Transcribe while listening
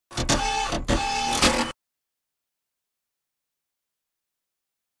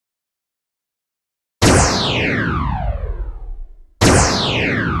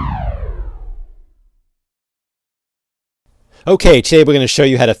Okay, today we're going to show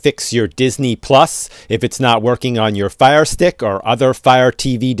you how to fix your Disney Plus if it's not working on your Firestick or other Fire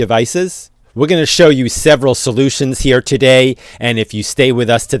TV devices. We're going to show you several solutions here today, and if you stay with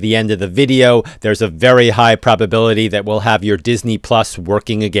us to the end of the video, there's a very high probability that we'll have your Disney Plus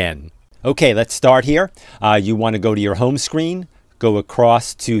working again. Okay, let's start here. You want to go to your home screen, go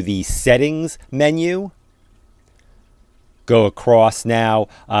across to the Settings menu, go across now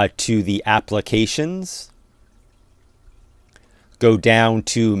to the Applications. Go down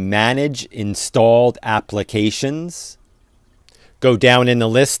to Manage Installed Applications. Go down in the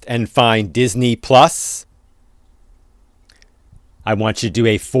list and find Disney Plus. I want you to do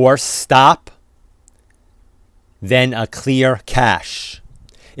a force stop, then a clear cache.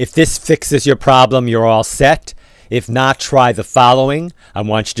 If this fixes your problem, you're all set. If not, try the following. I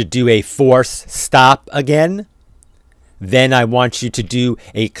want you to do a force stop again. Then I want you to do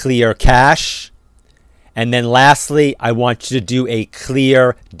a clear cache. And then lastly, I want you to do a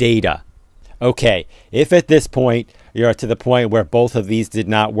clear data. Okay, if at this point you're to the point where both of these did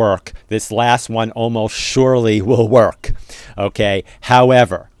not work, this last one almost surely will work. Okay,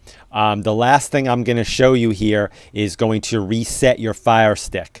 however, the last thing I'm going to show you here is going to reset your Fire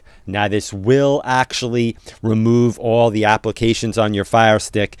Stick. Now this will actually remove all the applications on your Fire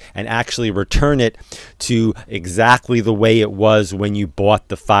Stick and actually return it to exactly the way it was when you bought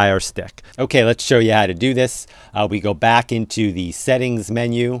the Fire Stick. Okay, let's show you how to do this. We go back into the Settings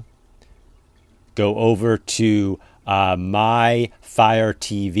menu, go over to My Fire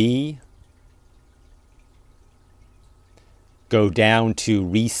TV, go down to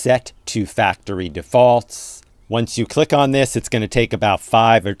Reset to Factory Defaults. Once you click on this, it's going to take about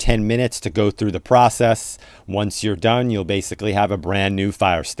 5 or 10 minutes to go through the process. Once you're done, you'll basically have a brand new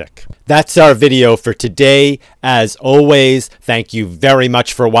Fire Stick. That's our video for today. As always, thank you very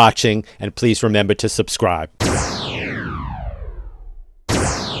much for watching, and please remember to subscribe.